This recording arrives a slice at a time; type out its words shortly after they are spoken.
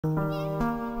Emma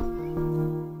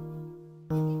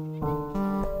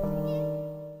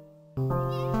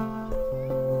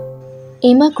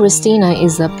Christina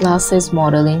is a plus-size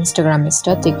model,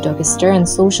 Instagramista, TikTokista, and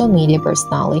social media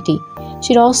personality.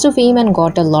 She rose to fame and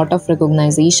got a lot of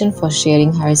recognition for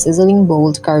sharing her sizzling,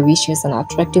 bold, curvaceous, and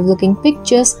attractive-looking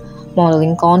pictures,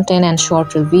 modeling content, and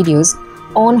short-reel videos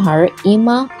on her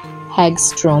Emma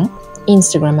Hagstrom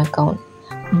Instagram account.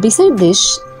 Besides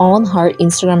this, on her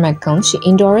Instagram account, she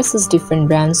endorses different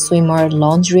brands, swimwear,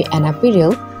 lingerie, and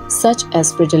apparel, such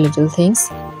as Pretty Little Things,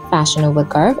 Fashion Over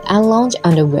Curve, and lounge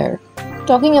underwear.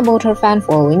 Talking about her fan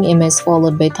following, Emma is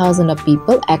followed by thousands of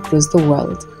people across the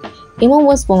world. Emma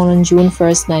was born on June 1,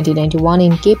 1991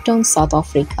 in Cape Town, South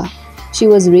Africa. She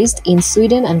was raised in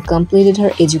Sweden and completed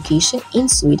her education in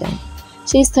Sweden.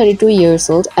 She is 32 years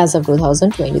old as of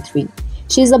 2023.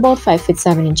 She is about 5 feet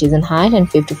 7 inches in height and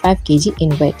 55 kg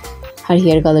in weight. Her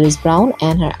hair color is brown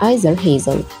and her eyes are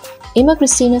hazel. Emma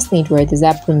Christina's net worth is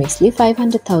approximately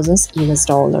 $500,000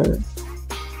 US.